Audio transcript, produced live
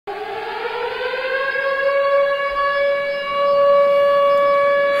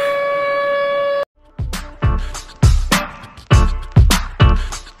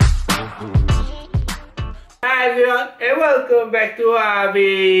welcome back to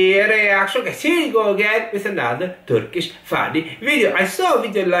Abi Reaction. Guys, here we go again with another Turkish funny video. I saw a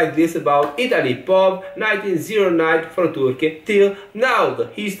video like this about Italy pop 1909 from Turkey till now, the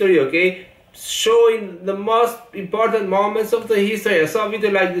history, okay, showing the most important moments of the history. I saw a video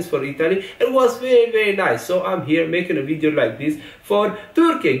like this for Italy. It was very nice. So I'm here making a video like this for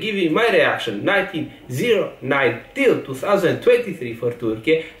Turkey, giving my reaction 1909 till 2023 for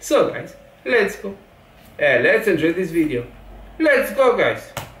Turkey. So guys, let's go. Let's enjoy this video. Let's go,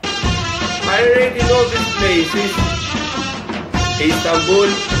 guys. I already know these places. Istanbul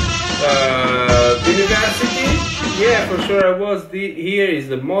University. Yeah, for sure I was. Here is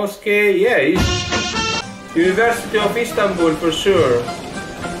the mosque. Yeah, it's University of Istanbul for sure.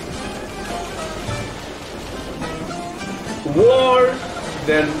 War,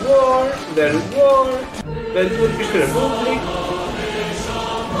 then Turkish Republic.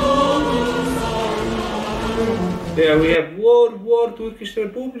 Yeah, we have war, Turkish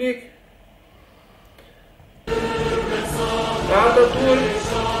Republic. Ataturk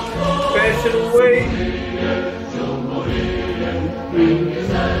passing away.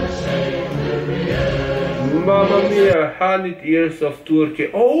 Mamma mia, 100 years of Turkey.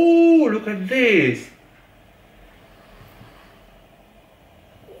 Oh, look at this.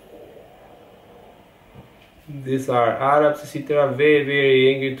 These are Arabs, etc.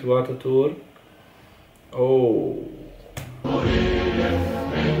 Very angry to Ataturk. Oh.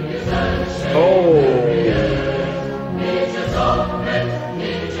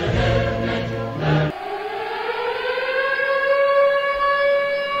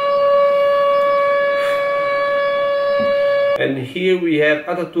 And here we have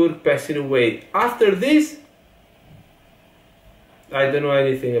Ataturk passing away. After this, I don't know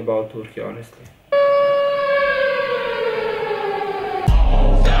anything about Turkey, honestly.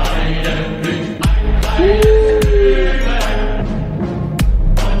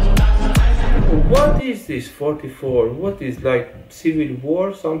 What is this 44? What is like civil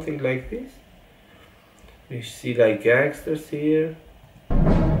war, something like this? We see like gangsters here.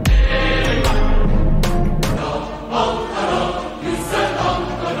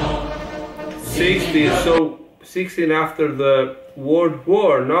 60, so 16 after the World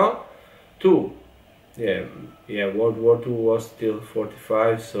War, no? 2. Yeah, World War II was still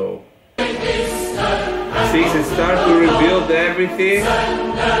 45, so 6 start to rebuild everything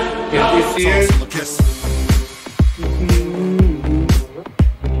in this year.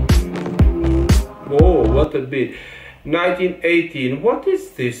 Oh, what a beat. 1918. What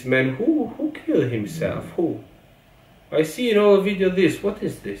is this, man? Who killed himself? Who? I see in all video this. What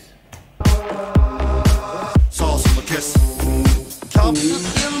is this?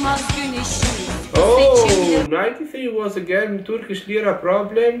 Oh, 93 was again Turkish lira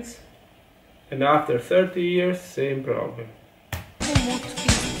problems. And after 30 years, same problem.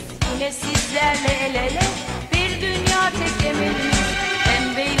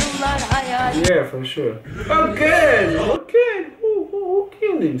 Yeah, for sure. Again! Who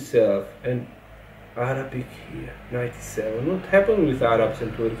killed himself? And Arabic here, 97. What happened with Arabs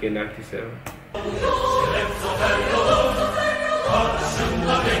in Turkey in 97?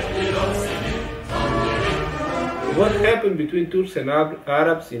 What happened between Turks and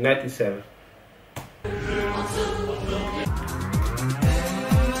Arabs in 97?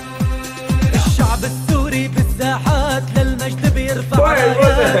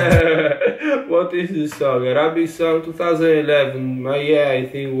 What is this song? Arabic song 2011. Yeah, I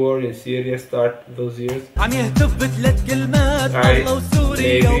think war in Syria started those years.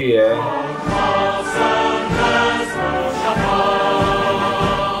 Maybe, yeah.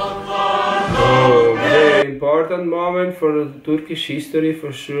 Oh, very important moment for Turkish history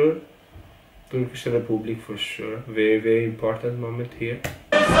for sure. Turkish Republic for sure. Very important moment here.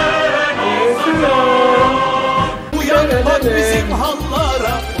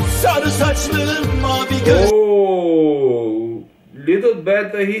 Oh, little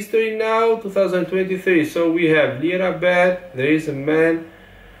bad the history now, 2023. So we have Lira bad. There is a man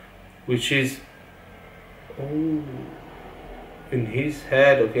which is in his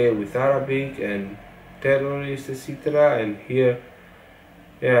head, okay, with Arabic and terrorists, etc. And here,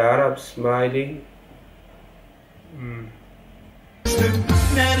 yeah, Arabs smiling.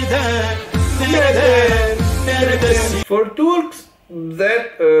 For Turks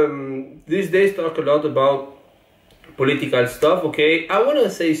that these days talk a lot about political stuff, okay, I want to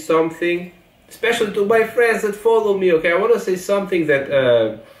say something, especially to my friends that follow me, okay, I want to say something that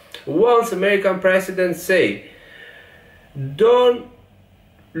once American president say, don't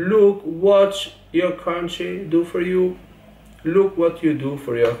watch your country do for you, look what you do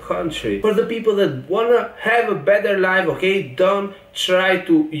for your country. For the people that wanna have a better life, okay, don't try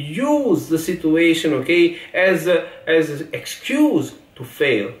to use the situation, okay, as an excuse to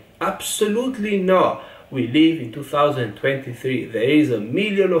fail. Absolutely not. We live in 2023. There is a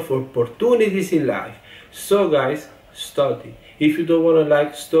million of opportunities in life. So guys, study. If you don't want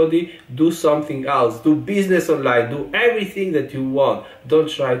to study, do something else. Do business online. Do everything that you want. Don't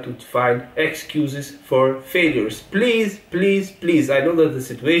try to find excuses for failures. Please, please, please. I know that the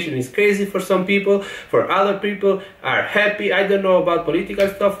situation is crazy for some people. For other people are happy. I don't know about political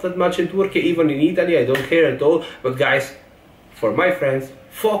stuff that much in Turkey. Even in Italy, I don't care at all. But guys, for my friends,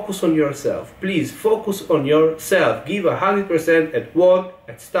 focus on yourself. Please focus on yourself. Give 100% at work,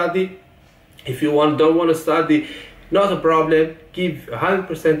 at study. If you don't want to study, not a problem. Give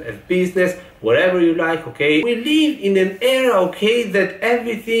 100% at business, whatever you like, okay? We live in an era, okay, that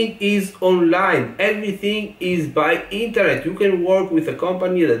everything is online. Everything is by internet. You can work with a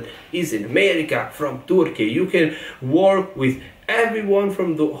company that is in America from Turkey. You can work with everyone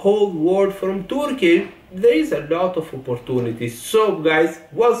from the whole world from Turkey. There is a lot of opportunities. So guys,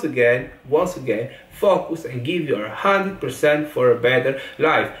 once again, focus and give your 100% for a better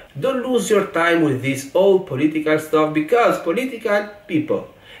life. Don't lose your time with this old political stuff, because political people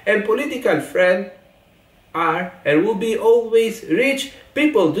and political friends are and will be always rich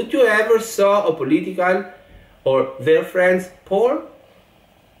people. Did you ever saw a political or their friends poor?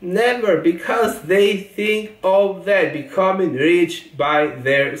 Never, because they think of that becoming rich by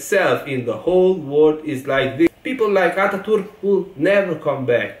themselves. In the whole world is like this. People like Atatürk will never come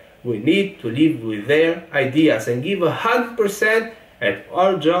back. We need to live with their ideas and give 100% at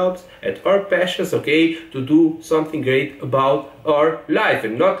our jobs, at our passions, okay, to do something great about our life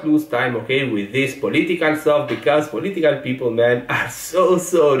and not lose time, okay, with this political stuff, because political people, man, are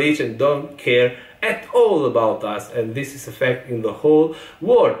so rich and don't care at all about us, and this is affecting the whole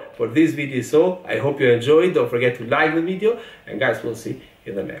world. For this video is all. I hope you enjoyed. Don't forget to like the video, and guys, we'll see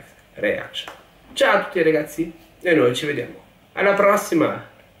in the next reaction. Ciao a tutti ragazzi e noi ci vediamo alla prossima.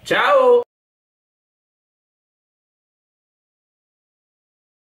 Ciao!